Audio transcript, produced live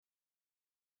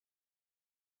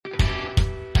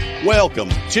Welcome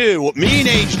to Mean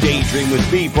Age Daydream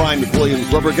with me, Brian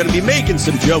McWilliams, where we're going to be making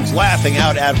some jokes, laughing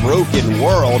out at broken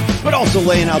world, but also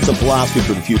laying out some philosophy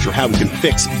for the future, how we can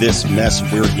fix this mess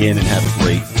we're in and have a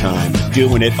great time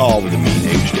doing it all with a Mean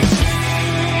Age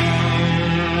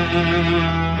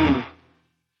Daydream.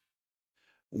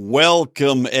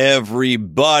 Welcome,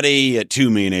 everybody, to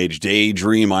Mean Age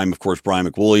Daydream. I'm, of course, Brian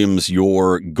McWilliams,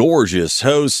 your gorgeous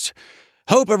host.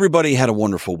 Hope everybody had a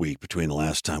wonderful week between the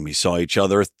last time we saw each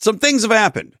other. Some things have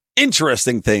happened.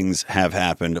 Interesting things have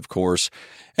happened, of course,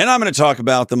 and I'm going to talk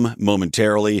about them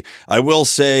momentarily. I will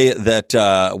say that,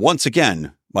 once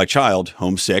again, my child,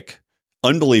 homesick,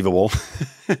 unbelievable.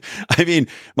 I mean,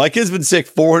 my kid's been sick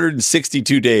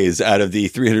 462 days out of the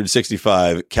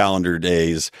 365 calendar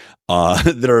days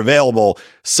that are available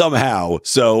somehow.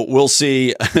 So we'll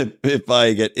see if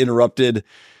I get interrupted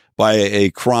by a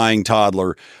crying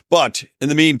toddler. But in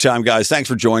the meantime, guys, thanks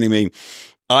for joining me.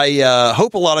 I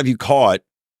hope a lot of you caught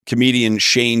comedian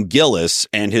Shane Gillis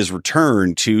and his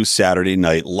return to Saturday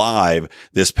Night Live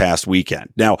this past weekend.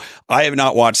 Now, I have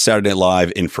not watched Saturday Night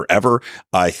Live in forever.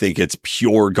 I think it's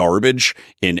pure garbage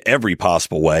in every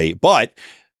possible way. But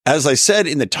as I said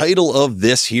in the title of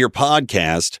this here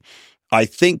podcast, I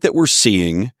think that we're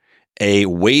seeing a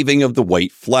waving of the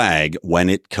white flag when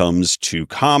it comes to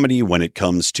comedy, when it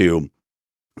comes to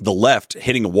the left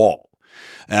hitting a wall.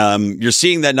 You're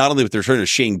seeing that not only with the return of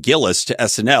Shane Gillis to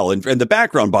SNL, and the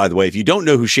background, by the way, if you don't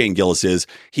know who Shane Gillis is,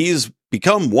 he's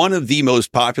become one of the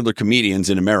most popular comedians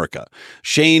in America.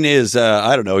 Shane is,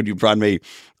 I don't know, you probably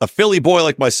a Philly boy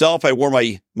like myself. I wore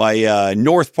my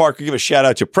North Park. I give a shout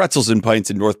out to Pretzels and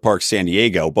Pints in North Park, San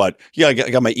Diego. But yeah, I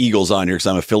got my Eagles on here because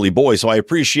I'm a Philly boy. So I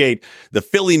appreciate the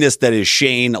Philliness that is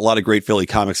Shane. A lot of great Philly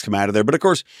comics come out of there. But of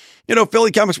course, you know,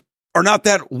 Philly comics are not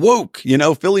that woke. You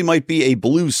know, Philly might be a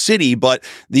blue city, but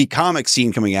the comic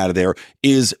scene coming out of there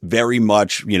is very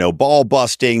much, you know, ball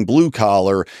busting, blue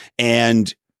collar.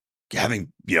 And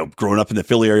having, you know, grown up in the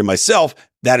Philly area myself,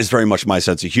 that is very much my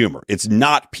sense of humor. It's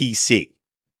not PC.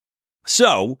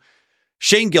 So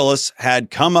Shane Gillis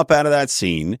had come up out of that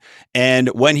scene, and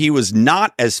when he was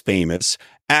not as famous,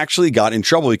 actually got in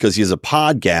trouble because he has a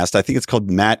podcast. I think it's called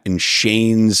Matt and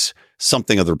Shane's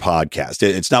something other podcast.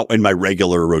 It's not in my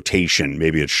regular rotation.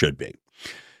 Maybe it should be.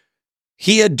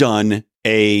 He had done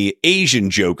a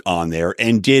Asian joke on there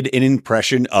and did an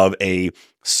impression of a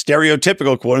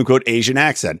stereotypical quote unquote Asian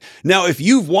accent. Now, if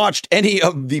you've watched any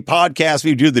of the podcasts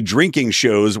we do, the drinking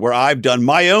shows where I've done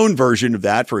my own version of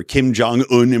that for a Kim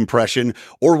Jong-un impression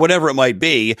or whatever it might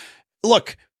be,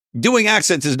 look, doing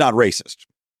accents is not racist.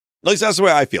 At least that's the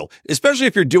way I feel, especially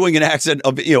if you're doing an accent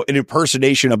of, you know, an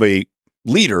impersonation of a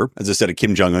leader, as I said, a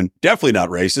Kim Jong-un, definitely not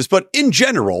racist, but in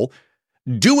general,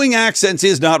 doing accents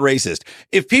is not racist.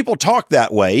 If people talk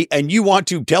that way and you want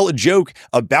to tell a joke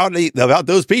about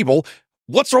those people,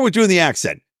 what's wrong with doing the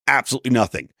accent? Absolutely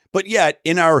nothing. But yet,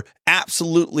 in our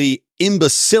absolutely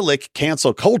imbecilic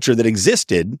cancel culture that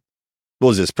existed, what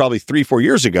was this, probably 3-4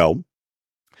 years ago,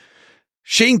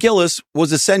 Shane Gillis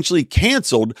was essentially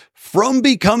canceled from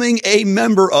becoming a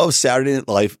member of Saturday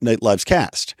Night Live's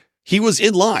cast. He was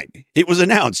in line. It was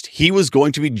announced he was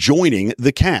going to be joining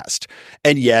the cast.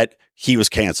 And yet he was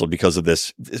canceled because of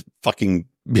this fucking,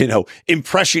 you know,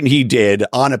 impression he did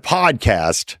on a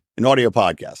podcast, an audio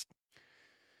podcast.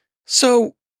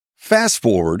 So fast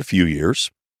forward a few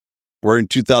years, we're in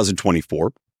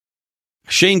 2024.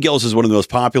 Shane Gillis is one of the most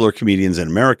popular comedians in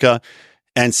America,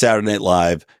 and Saturday Night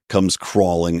Live comes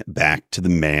crawling back to the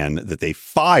man that they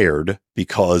fired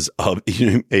because of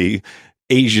a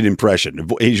Asian impression,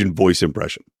 Asian voice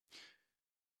impression.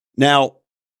 Now,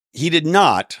 he did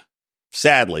not,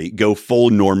 sadly, go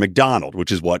full Norm Macdonald,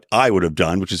 which is what I would have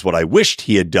done, which is what I wished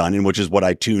he had done, and which is what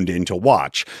I tuned in to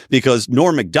watch. Because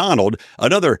Norm Macdonald,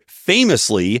 another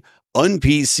famously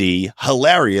un-PC,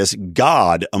 hilarious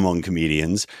god among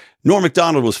comedians, Norm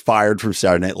Macdonald was fired from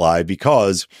Saturday Night Live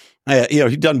because,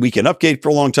 he'd done Weekend Update for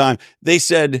a long time. They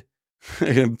said,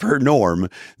 per Norm,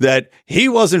 that he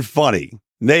wasn't funny.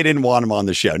 They didn't want him on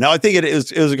the show. Now, I think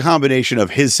it was a combination of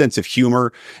his sense of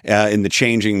humor in the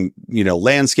changing,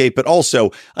 landscape, but also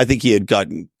I think he had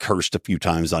gotten cursed a few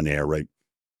times on air, right?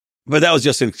 But that was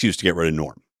just an excuse to get rid of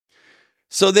Norm.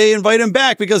 So they invite him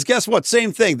back because guess what?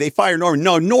 Same thing. They fire Norm.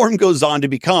 No, Norm goes on to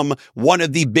become one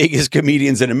of the biggest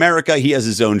comedians in America. He has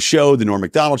his own show, the Norm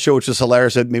Macdonald Show, which is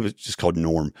hilarious. Maybe it's just called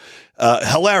Norm.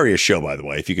 Hilarious show, by the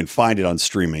way. If you can find it on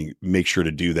streaming, make sure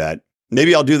to do that.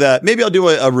 Maybe I'll do that. Maybe I'll do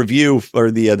a review for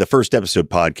the first episode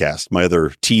podcast, my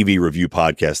other TV review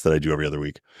podcast that I do every other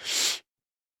week.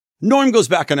 Norm goes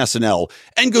back on SNL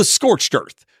and goes scorched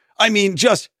earth. I mean,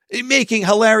 just making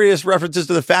hilarious references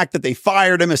to the fact that they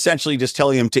fired him, essentially just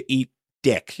telling him to eat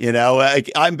dick.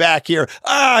 I'm back here.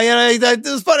 That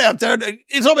was funny.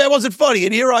 You told me I wasn't funny.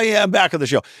 And here I am back on the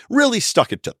show. Really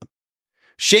stuck it to them.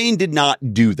 Shane did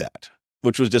not do that,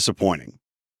 which was disappointing.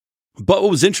 But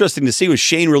what was interesting to see was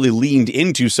Shane really leaned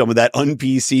into some of that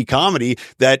un-PC comedy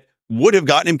that would have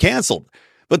gotten him canceled,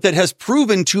 but that has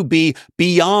proven to be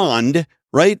beyond,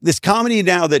 right? This comedy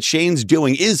now that Shane's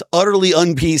doing is utterly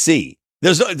un-PC.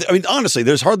 Honestly,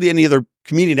 there's hardly any other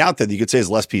comedian out there that you could say is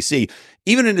less PC.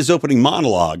 Even in his opening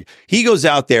monologue, he goes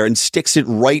out there and sticks it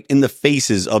right in the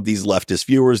faces of these leftist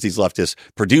viewers, these leftist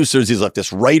producers, these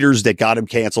leftist writers that got him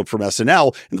canceled from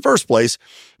SNL in the first place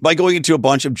by going into a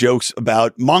bunch of jokes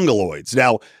about mongoloids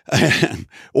now,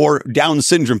 or Down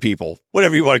syndrome people,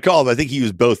 whatever you want to call them. I think he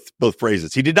used both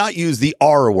phrases. He did not use the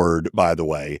R word, by the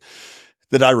way,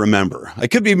 that I remember. I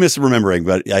could be misremembering,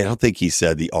 but I don't think he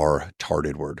said the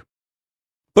R-tarded word.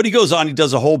 But he goes on, he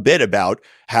does a whole bit about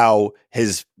how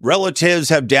his relatives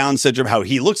have Down syndrome, how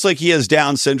he looks like he has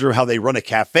Down syndrome, how they run a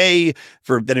cafe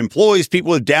that employs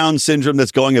people with Down syndrome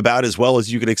that's going about as well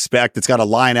as you could expect. It's got a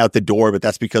line out the door, but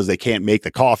that's because they can't make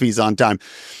the coffees on time.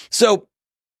 So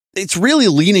it's really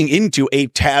leaning into a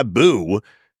taboo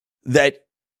that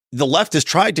the left has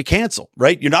tried to cancel,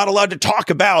 right? You're not allowed to talk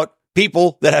about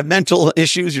people that have mental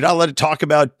issues. You're not allowed to talk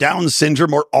about Down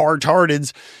syndrome or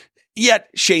R-tardeds. Yet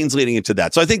Shane's leading into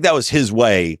that. So I think that was his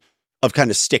way of kind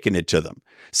of sticking it to them,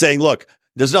 saying, look,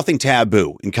 there's nothing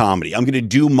taboo in comedy. I'm going to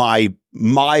do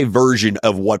my version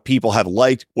of what people have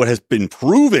liked, what has been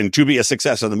proven to be a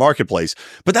success in the marketplace.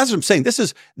 But that's what I'm saying. This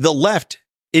is the left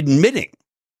admitting,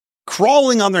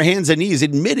 crawling on their hands and knees,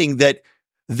 admitting that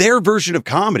their version of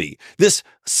comedy, this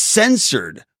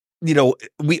censored,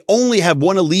 we only have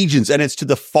one allegiance and it's to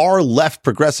the far left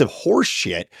progressive horse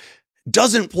shit,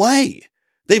 doesn't play.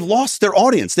 They've lost their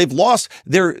audience. They've lost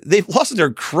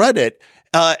their credit.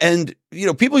 And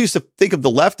people used to think of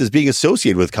the left as being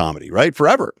associated with comedy, right?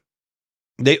 Forever.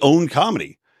 They own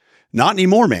comedy. Not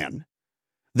anymore, man.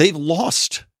 They've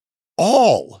lost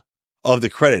all of the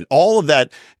credit. All of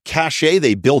that cachet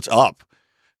they built up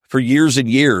for years and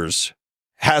years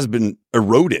has been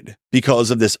eroded because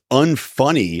of this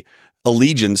unfunny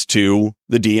allegiance to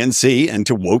the DNC and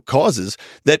to woke causes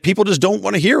that people just don't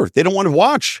want to hear. They don't want to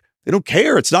watch. They don't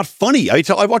care. It's not funny. I've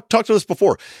talked to this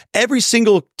before. Every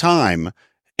single time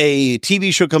a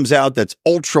TV show comes out that's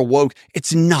ultra woke,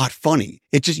 it's not funny.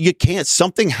 You can't,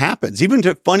 something happens. Even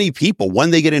to funny people,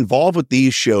 when they get involved with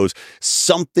these shows,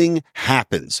 something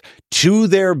happens to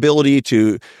their ability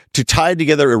to tie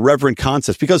together irreverent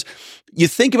concepts. Because you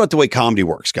think about the way comedy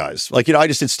works, guys. Like, I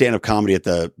just did stand-up comedy at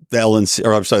the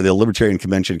Libertarian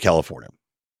Convention in California.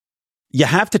 You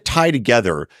have to tie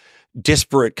together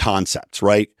disparate concepts,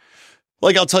 right?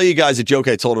 Like, I'll tell you guys a joke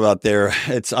I told about there.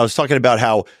 I was talking about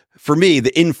how, for me,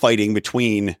 the infighting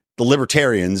between the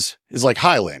libertarians is like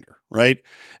Highlander, right?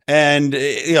 And,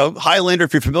 Highlander,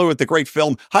 if you're familiar with the great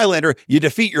film Highlander, you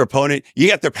defeat your opponent, you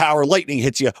get their power, lightning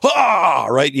hits you,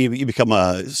 right? You become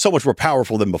so much more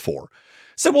powerful than before.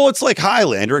 So, well, it's like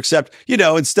Highlander, except,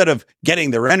 instead of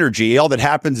getting their energy, all that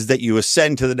happens is that you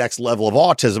ascend to the next level of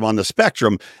autism on the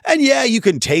spectrum. And yeah, you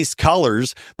can taste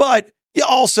colors, but you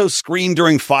also scream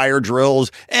during fire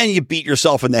drills and you beat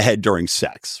yourself in the head during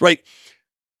sex, right?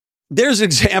 There's an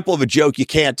example of a joke you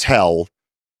can't tell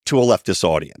to a leftist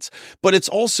audience. But it's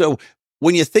also,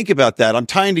 when you think about that, I'm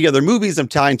tying together movies, I'm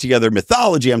tying together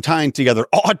mythology, I'm tying together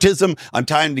autism, I'm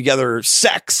tying together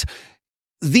sex.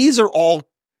 These are all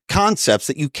concepts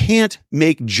that you can't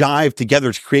make jive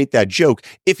together to create that joke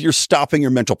if you're stopping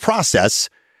your mental process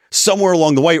somewhere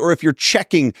along the way, or if you're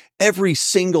checking every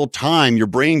single time your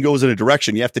brain goes in a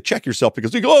direction, you have to check yourself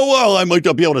because you go, oh, well, I might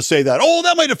not be able to say that. Oh,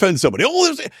 that might offend somebody.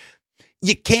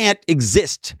 You can't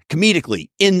exist comedically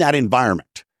in that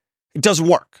environment. It doesn't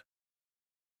work.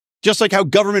 Just like how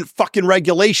government fucking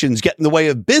regulations get in the way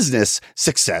of business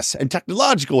success and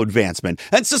technological advancement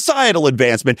and societal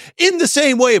advancement in the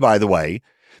same way, by the way,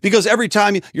 because every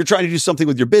time you're trying to do something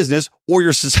with your business or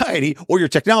your society or your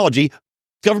technology,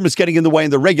 government's getting in the way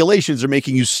and the regulations are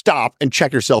making you stop and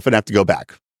check yourself and have to go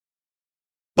back.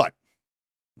 But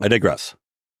I digress.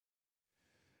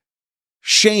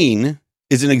 Shane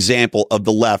is an example of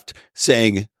the left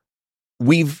saying,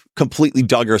 we've completely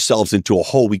dug ourselves into a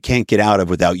hole we can't get out of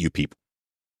without you people.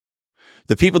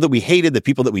 The people that we hated, the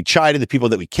people that we chided, the people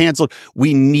that we canceled,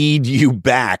 we need you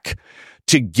back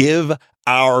to give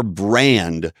our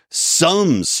brand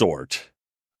some sort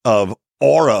of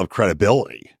aura of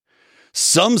credibility.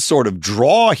 Some sort of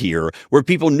draw here where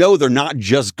people know they're not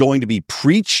just going to be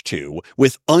preached to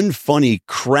with unfunny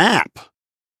crap.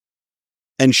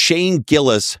 And Shane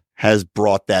Gillis has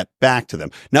brought that back to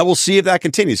them. Now we'll see if that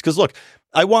continues. Because look,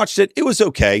 I watched it. It was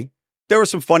okay. there were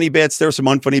some funny bits. There were some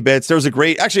unfunny bits. There was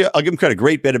actually, I'll give him credit, a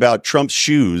great bit about Trump's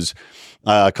shoes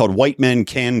called White Men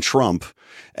Can Trump.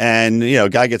 And, a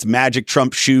guy gets magic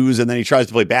Trump shoes and then he tries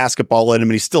to play basketball in them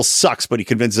and he still sucks, but he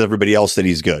convinces everybody else that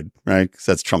he's good, right? Because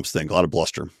that's Trump's thing, a lot of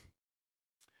bluster.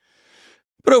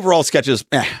 But overall, sketches,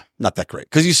 not that great.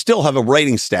 Because you still have a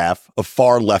writing staff of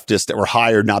far leftists that were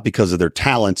hired not because of their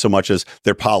talent so much as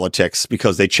their politics,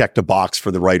 because they checked a box for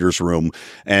the writer's room.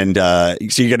 And so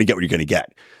you're going to get what you're going to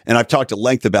get. And I've talked at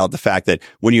length about the fact that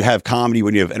when you have comedy,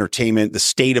 when you have entertainment, the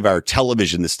state of our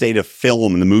television, the state of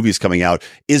film and the movies coming out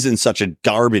is in such a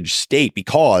garbage state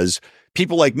because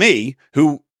people like me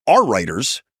who are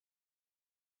writers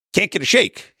can't get a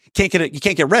shake. You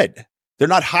can't get read. They're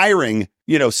not hiring,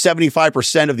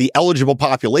 75% of the eligible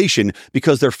population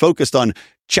because they're focused on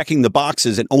checking the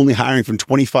boxes and only hiring from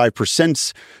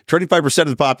 25% of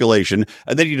the population.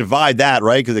 And then you divide that,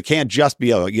 right? Because it can't just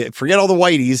be, forget all the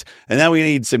whiteys. And then we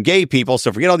need some gay people.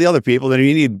 So forget all the other people. Then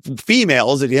you need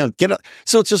females. And,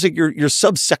 so it's just like you're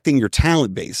subsecting your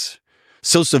talent base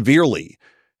so severely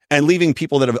and leaving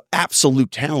people that have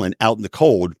absolute talent out in the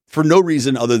cold for no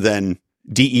reason other than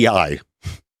DEI,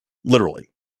 literally.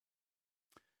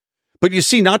 But you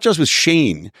see, not just with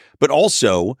Shane, but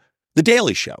also The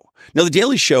Daily Show. Now, The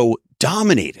Daily Show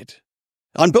dominated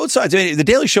on both sides. I mean, The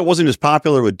Daily Show wasn't as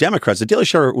popular with Democrats. The Daily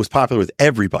Show was popular with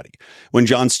everybody when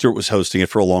Jon Stewart was hosting it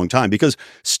for a long time. Because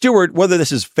Stewart, whether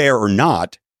this is fair or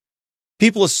not,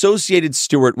 people associated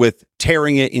Stewart with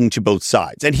tearing it into both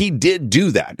sides. And he did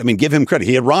do that. I mean, give him credit.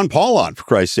 He had Ron Paul on, for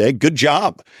Christ's sake. Good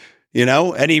job.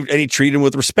 And he treated him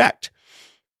with respect.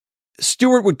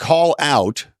 Stewart would call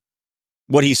out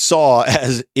what he saw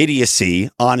as idiocy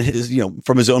on his,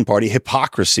 from his own party,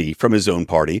 hypocrisy from his own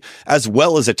party, as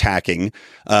well as attacking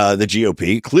the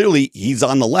GOP. Clearly, he's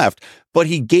on the left, but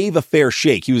he gave a fair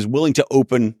shake. He was willing to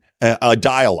open a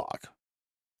dialogue.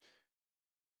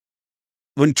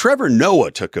 When Trevor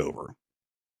Noah took over,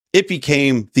 it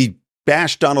became the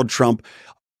bash Donald Trump,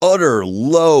 utter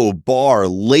low bar,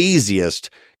 laziest,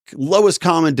 lowest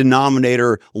common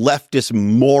denominator, leftist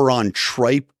moron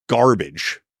tripe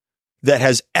garbage that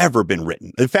has ever been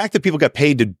written. The fact that people got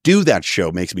paid to do that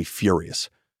show makes me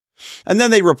furious. And then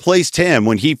they replaced him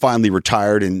when he finally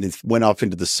retired and went off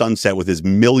into the sunset with his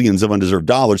millions of undeserved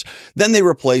dollars. Then they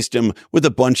replaced him with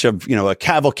a bunch of, a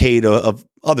cavalcade of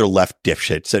other left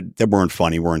dipshits that weren't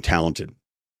funny, weren't talented.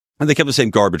 And they kept the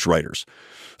same garbage writers.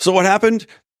 So what happened?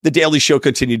 The Daily Show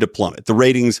continued to plummet. The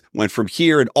ratings went from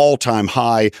here an all-time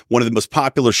high. One of the most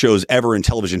popular shows ever in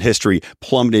television history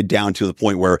plummeted down to the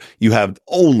point where you have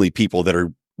only people that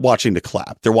are watching to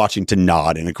clap. They're watching to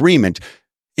nod in agreement.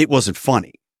 It wasn't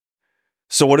funny.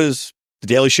 So what does the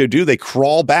Daily Show do? They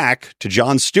crawl back to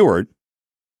Jon Stewart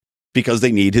because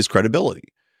they need his credibility.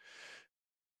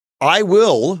 I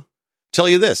will tell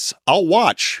you this. I'll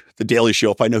watch the Daily Show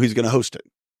if I know he's going to host it.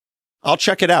 I'll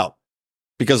check it out.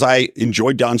 Because I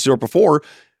enjoyed Jon Stewart before.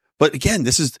 But again,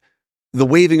 this is the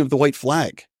waving of the white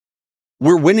flag.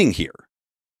 We're winning here.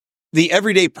 The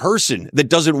everyday person that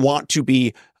doesn't want to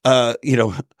be, what's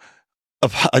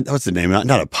the name?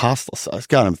 Not apostle.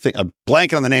 God, I'm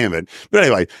blanking on the name of it. But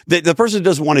anyway, the person that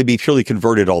doesn't want to be purely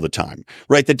converted all the time,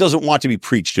 right? That doesn't want to be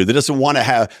preached to, that just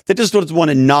doesn't want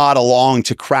to nod along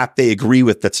to crap they agree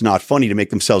with that's not funny to make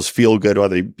themselves feel good or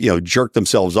they, jerk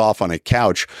themselves off on a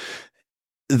couch.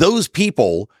 Those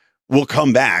people will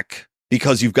come back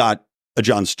because you've got a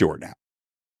Jon Stewart now.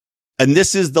 And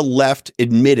this is the left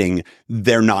admitting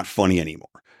they're not funny anymore.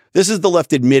 This is the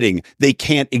left admitting they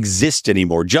can't exist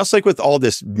anymore. Just like with all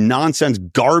this nonsense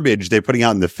garbage they're putting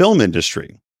out in the film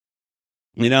industry.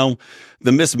 The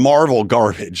Miss Marvel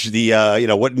garbage,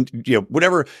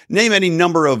 whatever, name any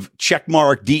number of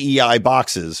checkmark DEI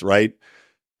boxes, right?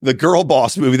 The Girl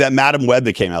Boss movie, that Madam Web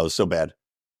that came out was so bad.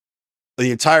 The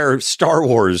entire Star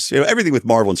Wars, everything with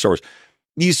Marvel and Star Wars,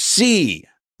 you see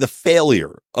the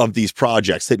failure of these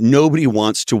projects that nobody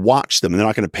wants to watch them and they're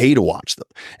not going to pay to watch them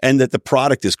and that the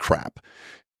product is crap.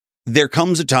 There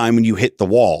comes a time when you hit the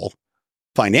wall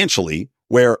financially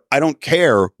where I don't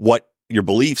care what your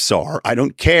beliefs are. I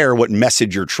don't care what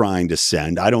message you're trying to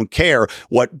send. I don't care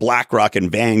what BlackRock and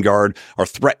Vanguard are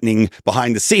threatening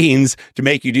behind the scenes to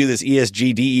make you do this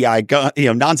ESG,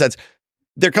 DEI, nonsense.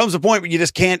 There comes a point where you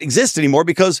just can't exist anymore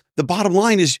because the bottom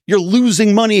line is you're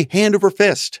losing money hand over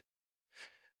fist.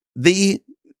 The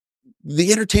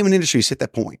entertainment industry's hit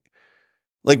that point.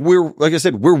 Like I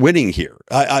said, we're winning here.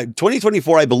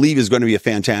 2024, I believe, is going to be a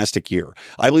fantastic year.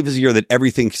 I believe is a year that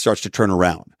everything starts to turn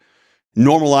around.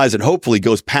 normalize and hopefully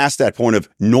goes past that point of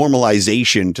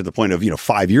normalization to the point of,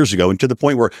 5 years ago, and to the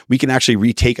point where we can actually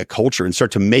retake a culture and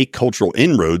start to make cultural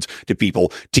inroads to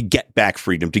people to get back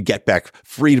freedom, to get back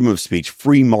freedom of speech,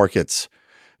 free markets,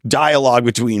 dialogue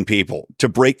between people, to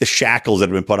break the shackles that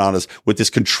have been put on us with this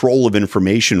control of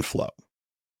information flow.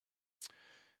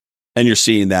 And you're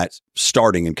seeing that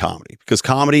starting in comedy, because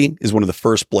comedy is one of the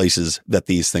first places that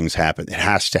these things happen. It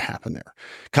has to happen there.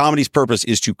 Comedy's purpose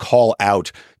is to call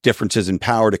out differences in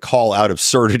power, to call out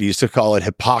absurdities, to call it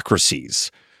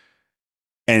hypocrisies.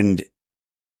 And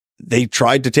they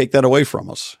tried to take that away from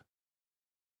us.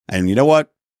 And you know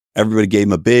what? Everybody gave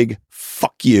them a big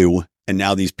fuck you. And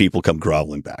now these people come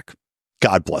groveling back.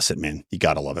 God bless it, man. You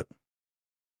got to love it.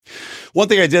 One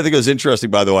thing I did think was interesting,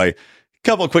 by the way,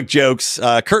 couple of quick jokes.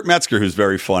 Kurt Metzger, who's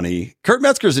very funny. Kurt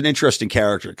Metzger is an interesting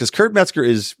character because Kurt Metzger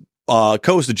is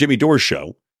co-host of Jimmy Dore's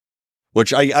show,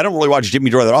 which I don't really watch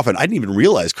Jimmy Dore that often. I didn't even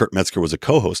realize Kurt Metzger was a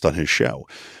co-host on his show.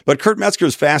 But Kurt Metzger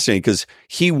is fascinating because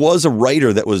he was a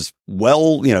writer that was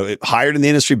hired in the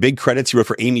industry, big credits. He wrote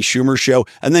for Amy Schumer's show.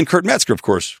 And then Kurt Metzger, of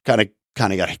course, kind of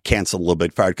got canceled a little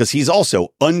bit, fired because he's also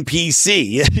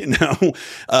un-PC,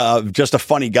 just a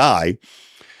funny guy.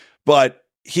 But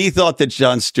he thought that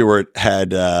Jon Stewart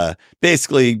had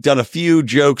basically done a few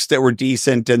jokes that were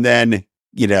decent and then,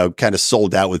 kind of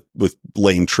sold out with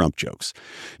lame Trump jokes.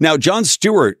 Now, Jon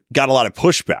Stewart got a lot of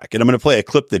pushback, and I'm going to play a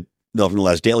clip from the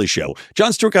last Daily Show.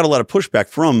 Jon Stewart got a lot of pushback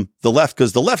from the left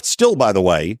because the left still, by the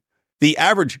way, the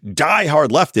average diehard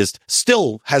leftist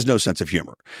still has no sense of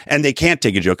humor, and they can't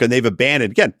take a joke, and they've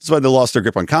abandoned, again, that's why they lost their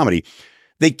grip on comedy.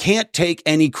 They can't take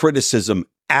any criticism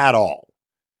at all.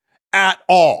 At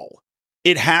all.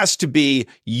 It has to be,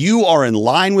 you are in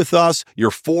line with us,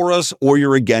 you're for us, or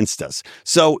you're against us.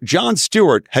 So Jon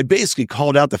Stewart had basically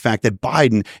called out the fact that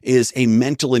Biden is a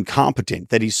mental incompetent,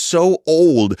 that he's so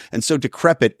old and so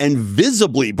decrepit and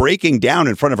visibly breaking down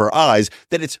in front of our eyes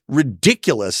that it's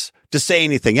ridiculous to say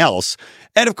anything else.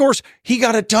 And of course, he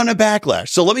got a ton of backlash.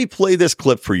 So let me play this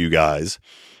clip for you guys.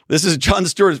 This is Jon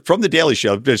Stewart from The Daily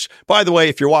Show, which, by the way,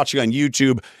 if you're watching on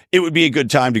YouTube, it would be a good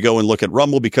time to go and look at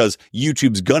Rumble because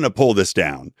YouTube's going to pull this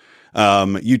down.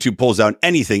 YouTube pulls down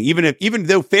anything, even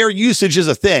though fair usage is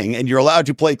a thing and you're allowed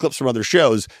to play clips from other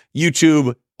shows,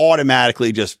 YouTube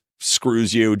automatically just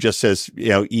screws you, just says,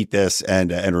 eat this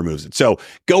and removes it. So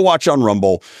go watch on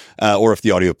Rumble or if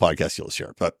the audio podcast, you'll hear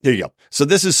it. But here you go. So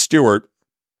this is Stewart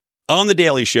on The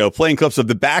Daily Show playing clips of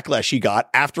the backlash he got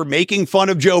after making fun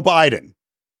of Joe Biden.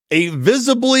 A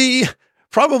visibly,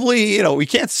 probably, we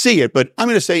can't see it, but I'm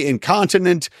going to say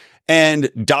incontinent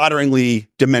and dodderingly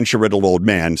dementia-riddled old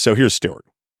man. So here's Stewart.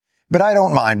 But I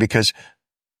don't mind because,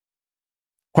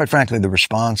 quite frankly, the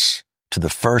response to the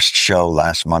first show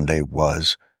last Monday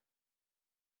was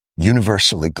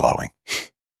universally glowing.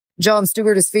 Jon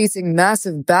Stewart is facing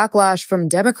massive backlash from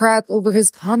Democrats over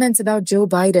his comments about Joe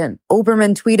Biden.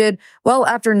 Oberman tweeted, well,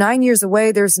 after 9 years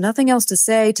away, there's nothing else to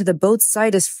say to the both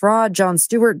side is fraud Jon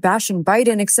Stewart bashing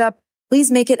Biden except please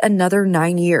make it another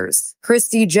 9 years.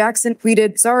 Christy Jackson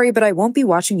tweeted, sorry, but I won't be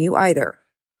watching you either.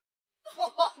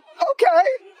 Okay.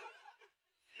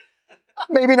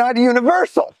 Maybe not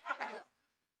universal.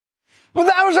 Well,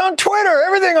 that was on Twitter.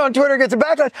 Everything on Twitter gets a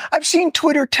backlash. I've seen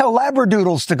Twitter tell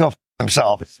labradoodles to go f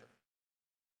themselves.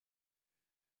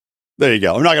 There you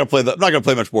go. I'm not going to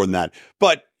play much more than that,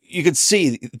 but you could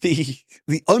see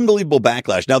the unbelievable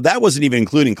backlash. Now that wasn't even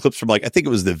including clips from I think it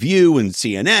was The View and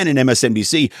CNN and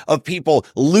MSNBC of people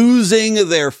losing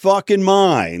their fucking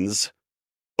minds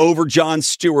over Jon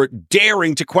Stewart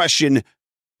daring to question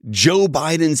Joe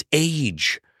Biden's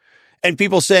age. And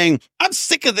people saying, I'm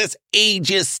sick of this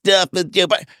ageist stuff. But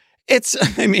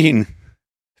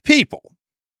people.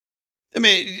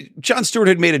 Jon Stewart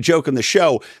had made a joke on the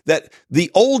show that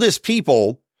the oldest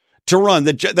people to run,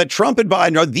 that Trump and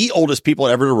Biden are the oldest people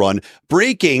ever to run,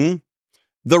 breaking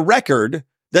the record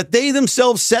that they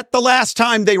themselves set the last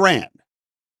time they ran.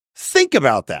 Think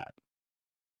about that.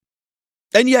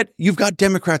 And yet you've got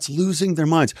Democrats losing their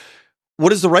minds.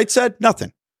 What has the right said?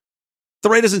 Nothing. The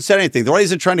right hasn't said anything. The right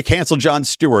isn't trying to cancel Jon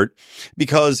Stewart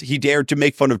because he dared to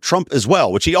make fun of Trump as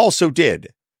well, which he also did,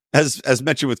 as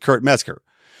mentioned with Kurt Metzger.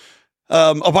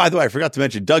 By the way, I forgot to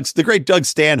mention the great Doug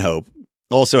Stanhope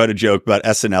also had a joke about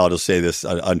SNL. I'll just say this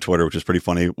on Twitter, which is pretty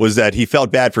funny, was that he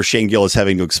felt bad for Shane Gillis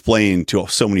having to explain to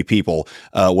so many people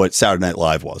what Saturday Night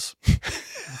Live was.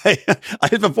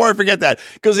 Before I forget that,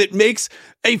 because it makes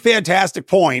a fantastic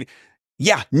point.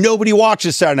 Yeah, nobody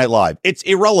watches Saturday Night Live. It's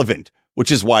irrelevant, which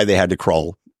is why they had to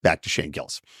crawl back to Shane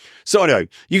Gillis. So anyway,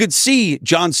 you could see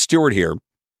Jon Stewart here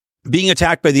being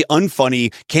attacked by the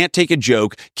unfunny, can't take a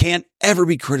joke, can't ever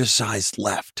be criticized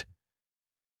left.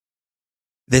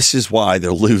 this is why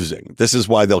they're losing. This is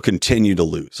why they'll continue to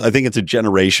lose. I think it's a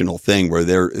generational thing where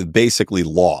they're basically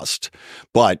lost.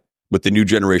 But with the new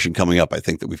generation coming up, I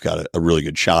think that we've got a really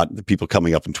good shot. The people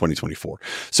coming up in 2024.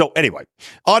 So anyway,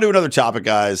 on to another topic,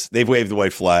 guys. They've waved the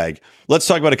white flag. Let's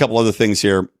talk about a couple other things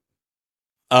here.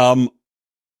 While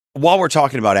we're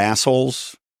talking about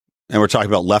assholes and we're talking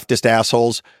about leftist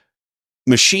assholes,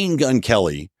 Machine Gun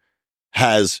Kelly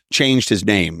has changed his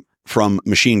name from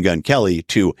Machine Gun Kelly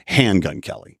to Handgun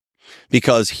Kelly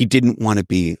because he didn't want to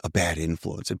be a bad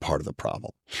influence and part of the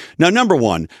problem. Now, number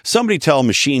one, somebody tell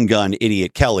Machine Gun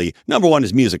Idiot Kelly, number one,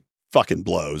 his music fucking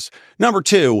blows. Number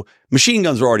two, machine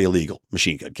guns are already illegal.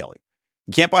 Machine Gun Kelly.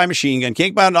 You can't buy a machine gun,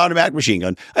 can't buy an automatic machine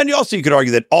gun. And you could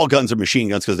argue that all guns are machine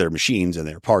guns because they're machines and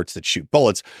they're parts that shoot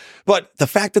bullets. But the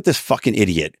fact that this fucking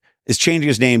idiot is changing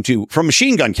his name from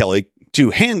Machine Gun Kelly to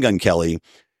Handgun Kelly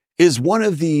is one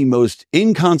of the most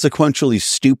inconsequentially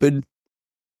stupid,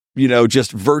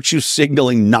 just virtue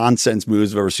signaling nonsense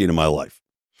moves I've ever seen in my life.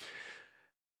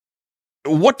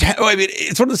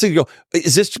 It's one of those things you go,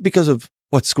 is this because of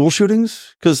school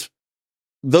shootings? Because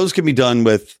those can be done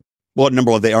with, well,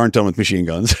 number one, they aren't done with machine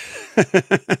guns.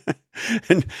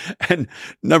 and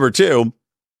number two,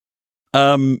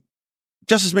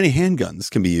 just as many handguns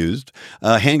can be used.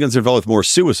 Handguns are involved with more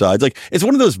suicides. Like, it's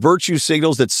one of those virtue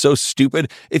signals that's so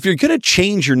stupid. If you're going to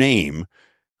change your name,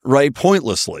 right,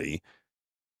 pointlessly,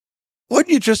 wouldn't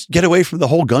you just get away from the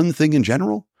whole gun thing in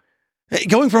general?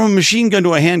 Going from a machine gun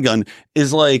to a handgun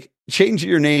is like changing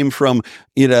your name from,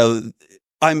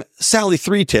 I'm Sally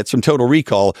Three Tits from Total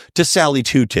Recall to Sally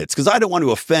Two Tits, because I don't want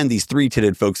to offend these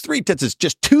three-titted folks. Three tits is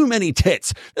just too many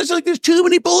tits. There's too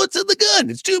many bullets in the gun.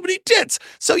 It's too many tits.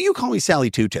 So you call me Sally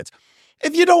Two Tits.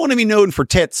 If you don't want to be known for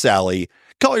tits, Sally,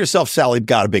 call yourself Sally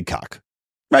Got a Big Cock.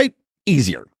 Right?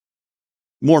 Easier.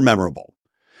 More memorable.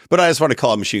 But I just want to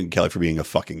call out Machine Gun Kelly for being a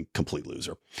fucking complete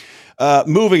loser.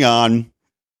 Moving on.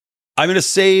 I'm going to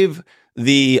save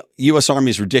the U.S.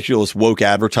 Army's ridiculous woke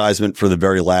advertisement for the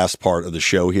very last part of the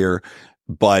show here,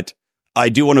 but I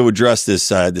do want to address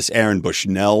this Aaron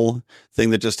Bushnell thing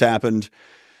that just happened.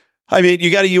 I mean,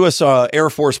 you got a U.S. Air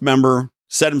Force member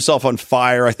set himself on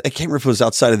fire. I can't remember if it was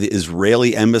outside of the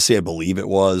Israeli embassy. I believe it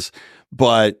was,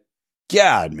 but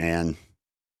God, man.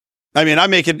 I mean, I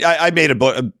made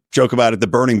a joke about it. The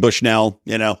burning Bushnell,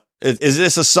 Is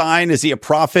this a sign? Is he a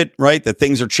prophet, right? That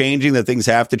things are changing, that things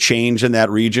have to change in that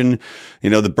region.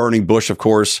 The burning bush, of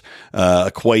course,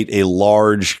 quite a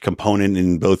large component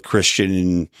in both Christian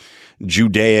and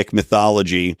Judaic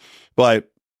mythology.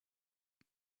 But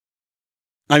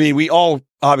I mean, we all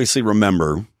obviously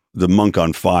remember the monk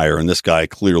on fire, and this guy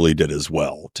clearly did as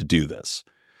well to do this.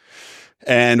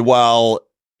 And while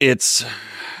it's,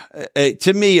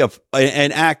 to me,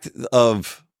 an act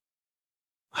of,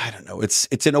 I don't know. It's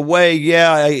in a way,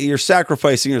 yeah, you're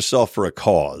sacrificing yourself for a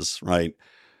cause, right?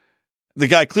 The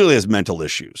guy clearly has mental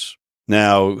issues.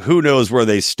 Now, who knows where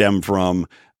they stem from?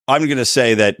 I'm going to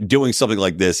say that doing something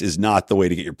like this is not the way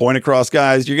to get your point across,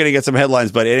 guys. You're going to get some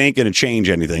headlines, but it ain't going to change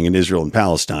anything in Israel and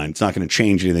Palestine. It's not going to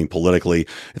change anything politically.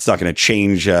 It's not going to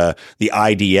change the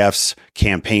IDF's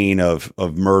campaign of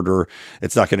murder.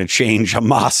 It's not going to change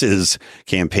Hamas's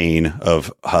campaign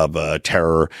of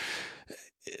terror.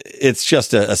 It's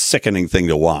just a sickening thing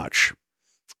to watch.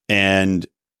 And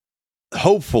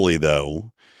hopefully,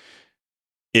 though,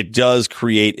 it does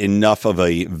create enough of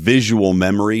a visual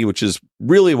memory, which is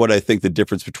really what I think the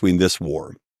difference between this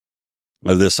war,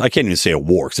 I can't even say a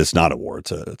war because it's not a war.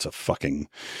 It's a fucking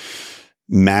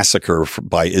massacre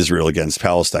by Israel against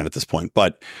Palestine at this point.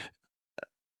 But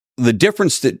the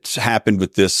difference that's happened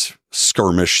with this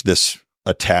skirmish, this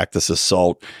attack, this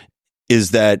assault,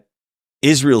 is that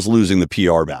Israel's losing the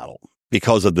PR battle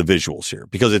because of the visuals here,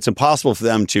 because it's impossible for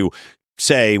them to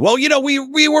say, well,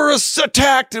 we were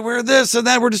attacked and we're this and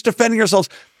that. We're just defending ourselves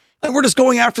and we're just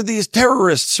going after these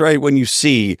terrorists, right? When you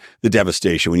see the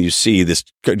devastation, when you see this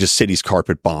just cities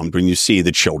carpet bombed, when you see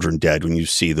the children dead, when you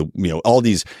see all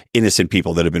these innocent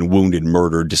people that have been wounded,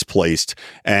 murdered, displaced,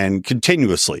 and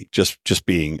continuously just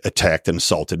being attacked and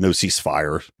assaulted, no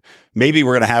ceasefire. Maybe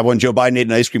we're going to have one. Joe Biden ate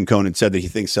an ice cream cone and said that he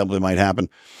thinks something might happen.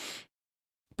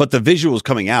 But the visuals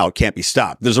coming out can't be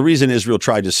stopped. There's a reason Israel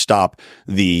tried to stop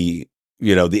the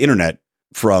internet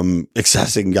from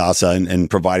accessing Gaza and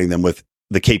providing them with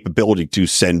the capability to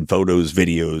send photos,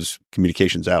 videos,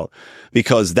 communications out,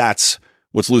 because that's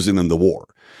what's losing them the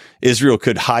war. Israel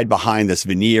could hide behind this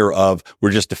veneer of we're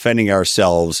just defending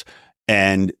ourselves,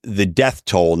 and the death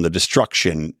toll and the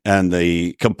destruction and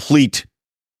the complete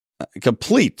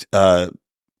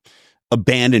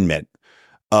abandonment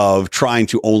of trying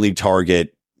to only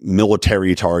target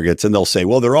military targets. And they'll say,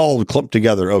 well, they're all clumped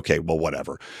together. Okay, well,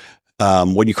 whatever.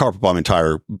 when you carpet bomb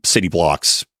entire city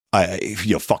blocks,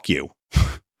 fuck you.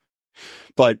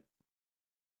 But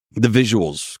the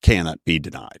visuals cannot be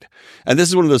denied. And this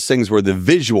is one of those things where the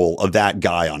visual of that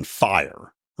guy on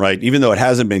fire, right? Even though it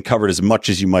hasn't been covered as much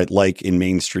as you might like in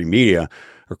mainstream media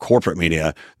or corporate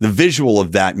media, the visual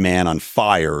of that man on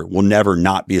fire will never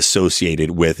not be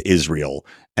associated with Israel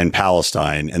and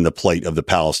Palestine and the plight of the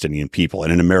Palestinian people.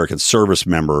 And an American service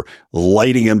member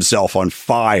lighting himself on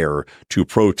fire to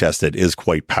protest it is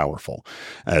quite powerful,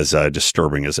 as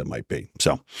disturbing as it might be.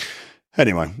 So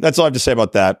anyway, that's all I have to say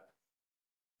about that.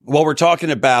 While we're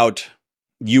talking about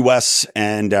U.S.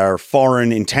 and our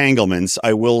foreign entanglements,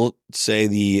 I will say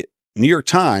the New York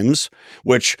Times,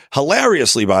 which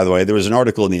hilariously, by the way, there was an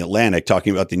article in the Atlantic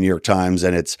talking about the New York Times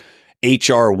and its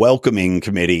HR welcoming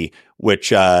committee,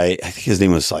 which I think his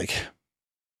name was like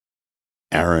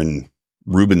Aaron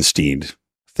Rubenstein.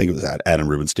 I think it was that Adam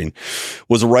Rubenstein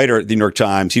was a writer at the New York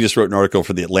Times. He just wrote an article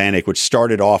for the Atlantic, which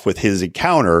started off with his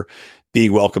encounter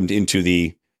being welcomed into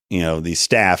the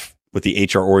staff with the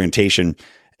HR orientation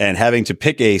and having to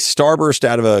pick a Starburst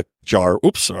out of a jar.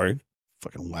 Oops, sorry.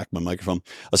 Fucking whacked my microphone.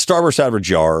 A Starburst out of a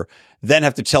jar, then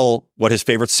have to tell what his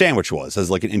favorite sandwich was as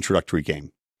like an introductory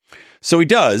game. So he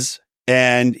does,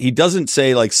 and he doesn't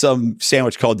say like some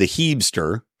sandwich called the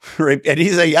Heebster, right? And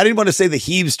he's like, I didn't want to say the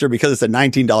Heebster because it's a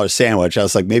 $19 sandwich. I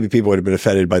was like, maybe people would have been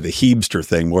offended by the Heebster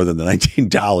thing more than the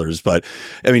 $19. But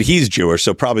I mean, he's Jewish,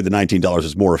 so probably the $19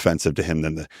 is more offensive to him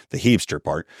than the Heebster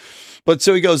part. But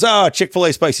so he goes,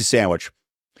 Chick-fil-A spicy sandwich.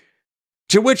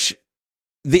 To which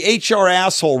the HR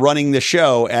asshole running the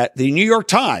show at the New York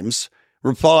Times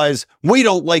replies, we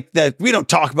don't like that. We don't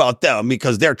talk about them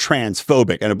because they're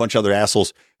transphobic. And a bunch of other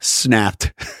assholes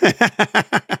snapped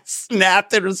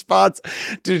in response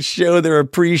to show their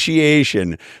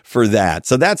appreciation for that.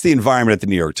 So that's the environment at the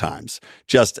New York Times.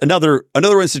 Just another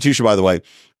institution, by the way,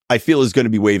 I feel is going to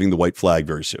be waving the white flag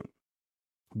very soon.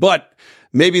 But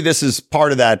maybe this is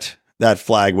part of that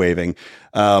flag waving.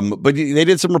 But they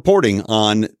did some reporting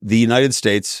on the United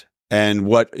States and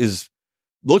what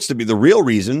looks to be the real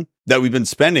reason that we've been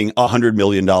spending $100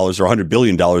 million or $100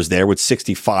 billion there, with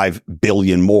 $65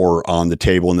 billion more on the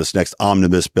table in this next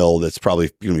omnibus bill that's probably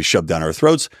going to be shoved down our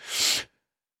throats.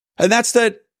 And that's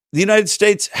that the United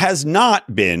States has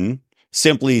not been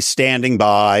simply standing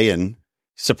by and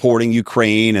supporting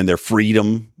Ukraine and their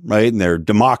freedom, right? And their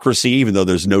democracy, even though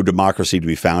there's no democracy to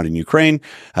be found in Ukraine,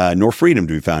 nor freedom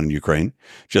to be found in Ukraine,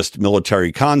 just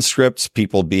military conscripts,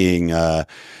 people being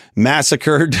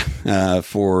massacred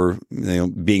for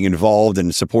being involved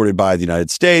and supported by the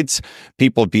United States,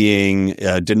 people being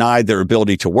denied their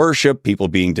ability to worship, people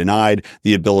being denied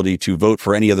the ability to vote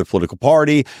for any other political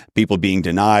party, people being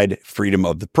denied freedom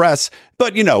of the press.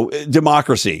 But,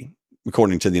 democracy,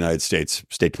 according to the United States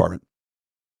State Department.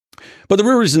 But the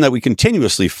real reason that we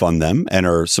continuously fund them and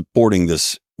are supporting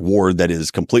this war that is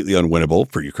completely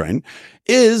unwinnable for Ukraine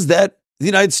is that the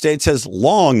United States has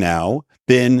long now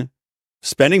been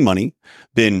spending money,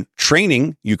 been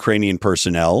training Ukrainian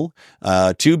personnel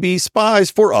to be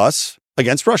spies for us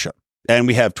against Russia. And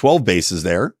we have 12 bases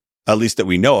there, at least that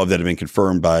we know of, that have been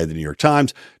confirmed by the New York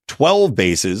Times, 12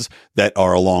 bases that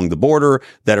are along the border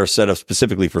that are set up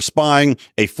specifically for spying.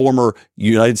 A former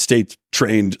United States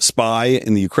trained spy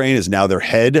in the Ukraine is now their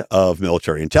head of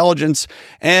military intelligence.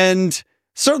 And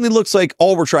certainly looks like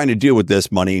all we're trying to do with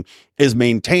this money is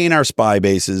maintain our spy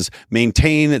bases,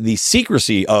 maintain the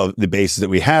secrecy of the bases that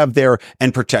we have there,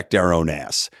 and protect our own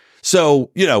ass. So,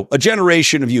 a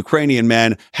generation of Ukrainian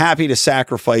men happy to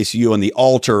sacrifice you on the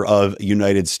altar of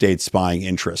United States spying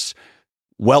interests.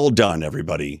 Well done,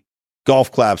 everybody.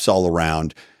 Golf claps all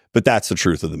around, but that's the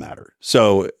truth of the matter.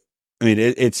 So, I mean,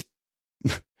 it's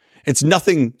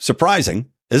nothing surprising,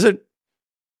 is it?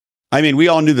 I mean, we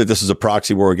all knew that this is a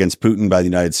proxy war against Putin by the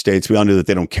United States. We all knew that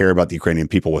they don't care about the Ukrainian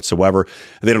people whatsoever.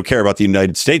 They don't care about the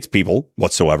United States people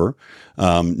whatsoever.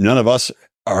 None of us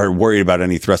are worried about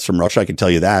any threats from Russia. I can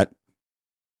tell you that.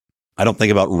 I don't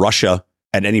think about Russia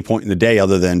at any point in the day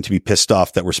other than to be pissed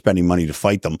off that we're spending money to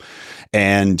fight them.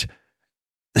 And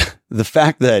the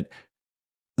fact that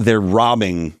they're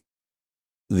robbing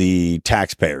the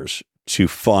taxpayers to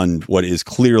fund what is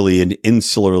clearly an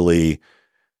insularly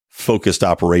focused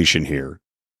operation here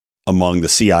among the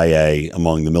CIA,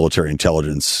 among the military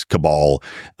intelligence cabal,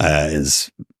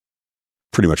 is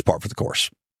pretty much par for the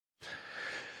course.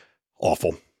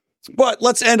 Awful. But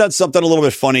let's end on something a little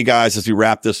bit funny, guys, as we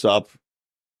wrap this up.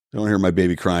 I don't hear my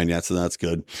baby crying yet, so that's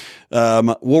good.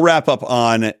 We'll wrap up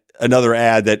on another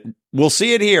ad that we'll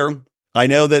see it here. I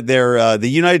know that they're the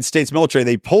United States military,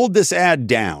 they pulled this ad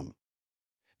down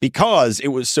because it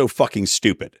was so fucking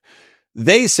stupid.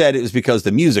 They said it was because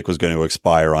the music was going to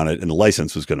expire on it and the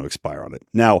license was going to expire on it.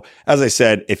 Now, as I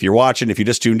said, if you're watching, if you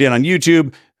just tuned in on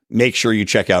YouTube, make sure you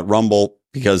check out Rumble,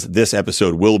 because this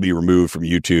episode will be removed from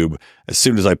YouTube as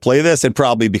soon as I play this, and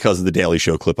probably because of the Daily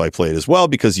Show clip I played as well,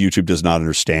 because YouTube does not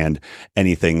understand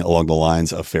anything along the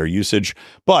lines of fair usage.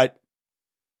 But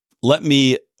let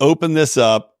me open this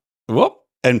up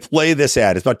and play this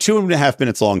ad. It's about 2.5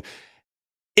 minutes long.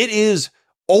 It's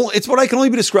what I can only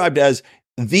be described as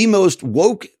the most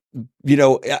woke.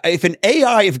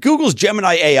 If Google's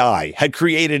Gemini AI had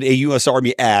created a U.S.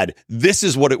 Army ad, this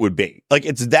is what it would be. Like,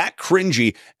 it's that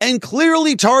cringy and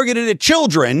clearly targeted at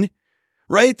children,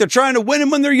 right? They're trying to win them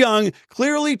when they're young,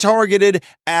 clearly targeted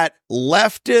at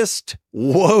leftist,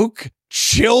 woke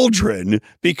children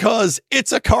because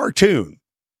it's a cartoon.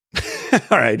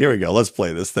 All right, here we go. Let's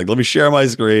play this thing. Let me share my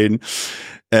screen,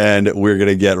 and we're going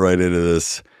to get right into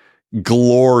this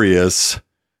glorious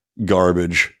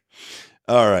garbage.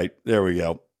 All right, there we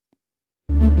go.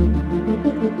 The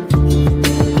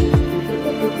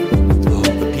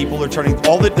people are turning,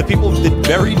 the people of the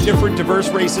very different, diverse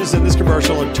races in this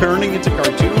commercial are turning into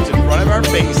cartoons in front of our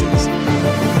faces.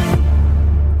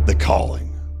 The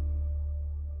Calling.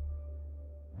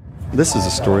 This is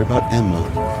a story about Emma.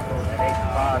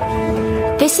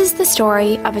 This is the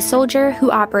story of a soldier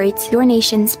who operates your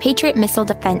nation's Patriot missile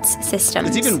defense systems.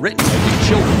 It's even written like a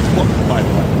children's book, by the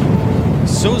way.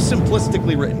 So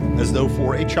simplistically written, as though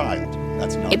for a child.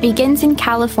 That's not. It begins in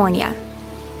California,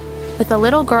 with a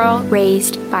little girl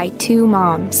raised by two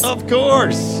moms. Of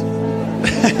course.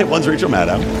 One's Rachel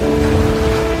Maddow.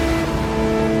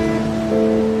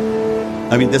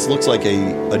 I mean, this looks like a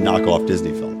knockoff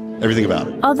Disney film. Everything about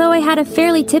it. Although I had a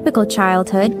fairly typical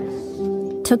childhood,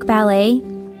 took ballet,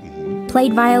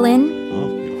 played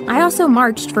violin, I also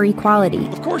marched for equality.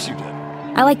 Of course you did.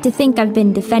 I like to think I've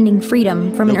been defending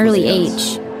freedom from an early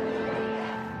age.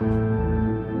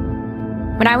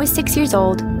 When I was 6 years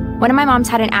old, one of my moms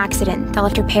had an accident that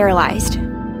left her paralyzed.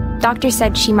 Doctors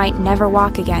said she might never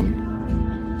walk again.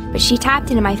 But she tapped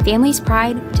into my family's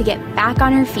pride to get back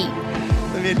on her feet.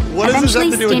 I mean, what Eventually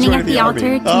does this have to do with standing at the Army?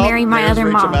 altar to marry my other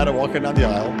Rachel mom. Maddow walking down the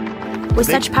aisle. With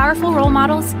such powerful role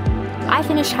models, I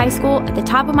finished high school at the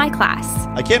top of my class.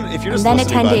 I can't. If you're just and then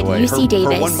listening, attended by the way, UC her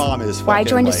Davis, one mom is where I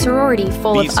joined a sorority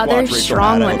full of other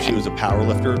strong women. She was a power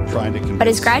lifter trying to convince But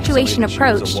as graduation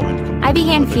approached, I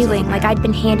began feeling like I'd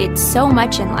been handed so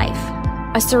much in life.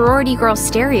 A sorority girl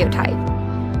stereotype.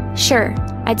 Sure,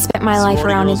 I'd spent my life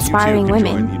around inspiring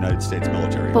women.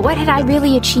 But what had I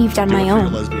really achieved on my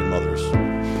own?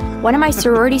 One of my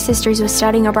sorority sisters was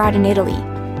studying abroad in Italy.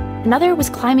 Another was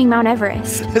climbing Mount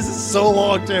Everest. This is so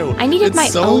long, too. I needed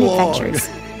my own adventures,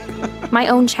 my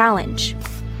own challenge.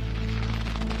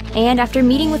 And after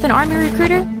meeting with an Army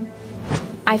recruiter,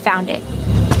 I found it.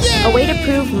 A way to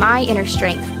prove my inner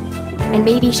strength and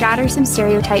maybe shatter some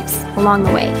stereotypes along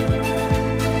the way.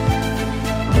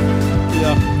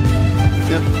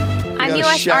 I'm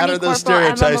U.S. Shatter Army those Corporal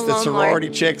Emma stereotypes that Malone sorority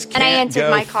Lord, chicks and I can't answered go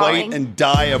my fight calling. and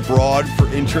die abroad for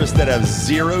interests that have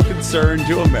zero concern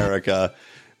to America.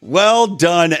 Well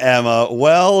done, Emma.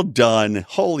 Well done.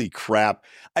 Holy crap.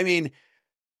 I mean,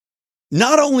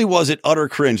 not only was it utter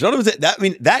cringe, not only was it that, I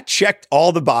mean, that checked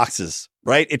all the boxes,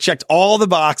 right? It checked all the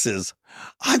boxes.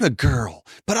 I'm a girl,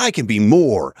 but I can be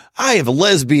more. I have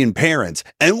lesbian parents,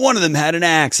 and one of them had an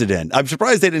accident. I'm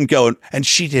surprised they didn't go, and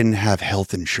she didn't have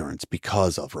health insurance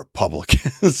because of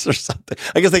Republicans or something.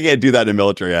 I guess they can't do that in a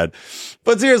military ad.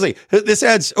 But seriously, this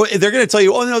ad's, they're going to tell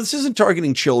you, oh, no, this isn't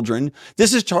targeting children.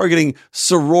 This is targeting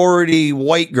sorority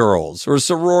white girls or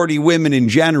sorority women in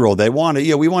general. They want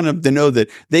to, we want them to know that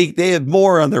they have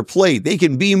more on their plate. They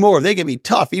can be more. They can be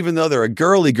tough, even though they're a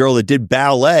girly girl that did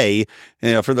ballet,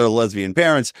 for their lesbian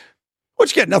parents,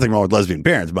 which get nothing wrong with lesbian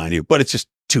parents, mind you, but it's just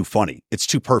too funny. It's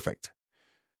too perfect.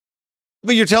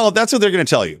 But that's what they're going to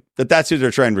tell you, that's who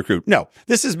they're trying to recruit. No,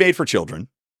 this is made for children.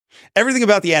 Everything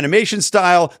about the animation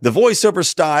style, the voiceover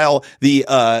style,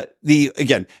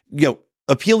 again,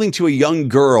 appealing to a young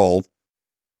girl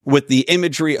with the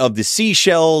imagery of the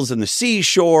seashells and the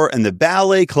seashore and the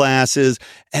ballet classes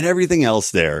and everything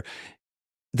else there.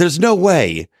 There's no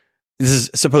way this is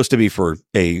supposed to be for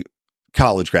a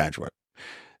college graduate.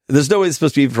 There's no way it's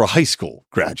supposed to be for a high school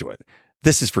graduate.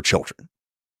 This is for children.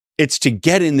 It's to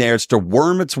get in there. It's to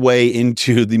worm its way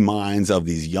into the minds of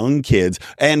these young kids.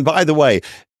 And by the way,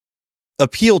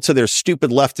 appeal to their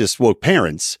stupid leftist woke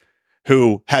parents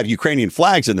who have Ukrainian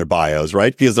flags in their bios,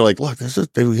 right? Because they're like, look,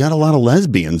 we got a lot of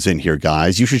lesbians in here,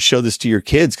 guys. You should show this to your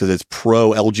kids because it's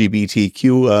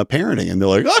pro-LGBTQ parenting. And they're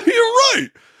like, oh, you're right.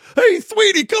 Hey,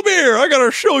 sweetie, come here. I got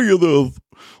to show you this.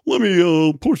 Let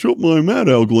me push up my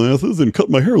Maddow glasses and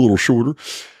cut my hair a little shorter.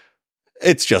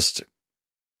 it's just,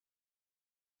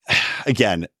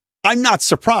 again, I'm not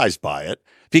surprised by it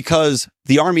because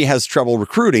the Army has trouble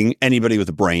recruiting anybody with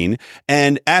a brain.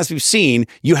 And as we've seen,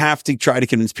 you have to try to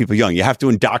convince people young. You have to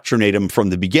indoctrinate them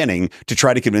from the beginning to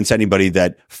try to convince anybody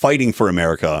that fighting for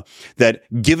America, that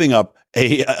giving up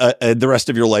the rest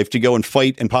of your life to go and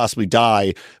fight and possibly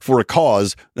die for a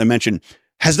cause I mentioned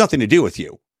has nothing to do with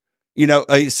you. You know,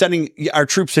 sending our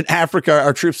troops in Africa,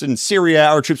 our troops in Syria,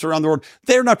 our troops around the world,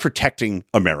 they're not protecting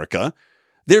America.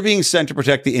 They're being sent to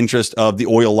protect the interest of the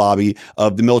oil lobby,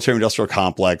 of the military industrial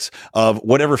complex, of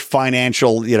whatever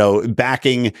financial,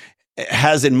 backing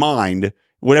has in mind,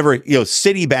 whatever,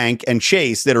 Citibank and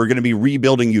Chase that are going to be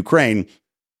rebuilding Ukraine.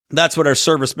 That's what our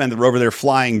servicemen that are over there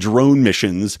flying drone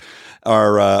missions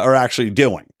are actually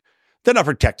doing. They're not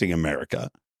protecting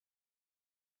America.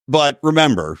 But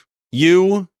remember,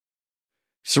 you,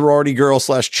 sorority girl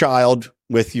 / child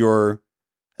with your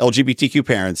LGBTQ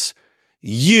parents,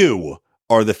 you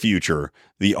are the future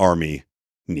the Army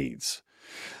needs.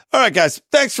 All right, guys,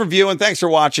 thanks for viewing. Thanks for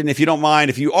watching. If you don't mind,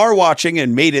 if you are watching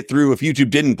and made it through, if YouTube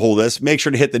didn't pull this, make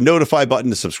sure to hit the notify button,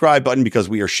 the subscribe button, because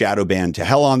we are shadow banned to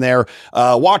hell on there.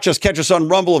 Watch us, catch us on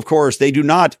Rumble, of course. They do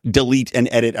not delete and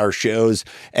edit our shows.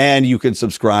 And you can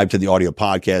subscribe to the audio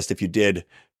podcast if you did,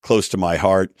 close to my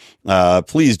heart.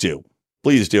 Please do.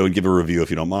 Please do, and give a review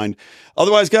if you don't mind.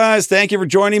 Otherwise, guys, thank you for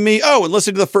joining me. Oh, and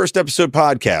listen to the first episode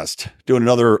podcast. Doing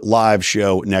another live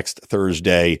show next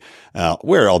Thursday,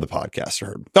 where all the podcasts are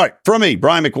heard. All right, from me,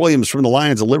 Brian McWilliams from the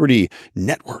Lions of Liberty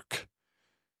Network.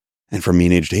 And from me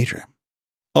and Age Daydream.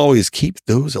 Always keep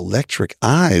those electric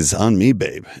eyes on me,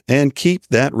 babe. And keep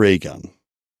that ray gun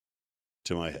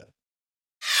to my head.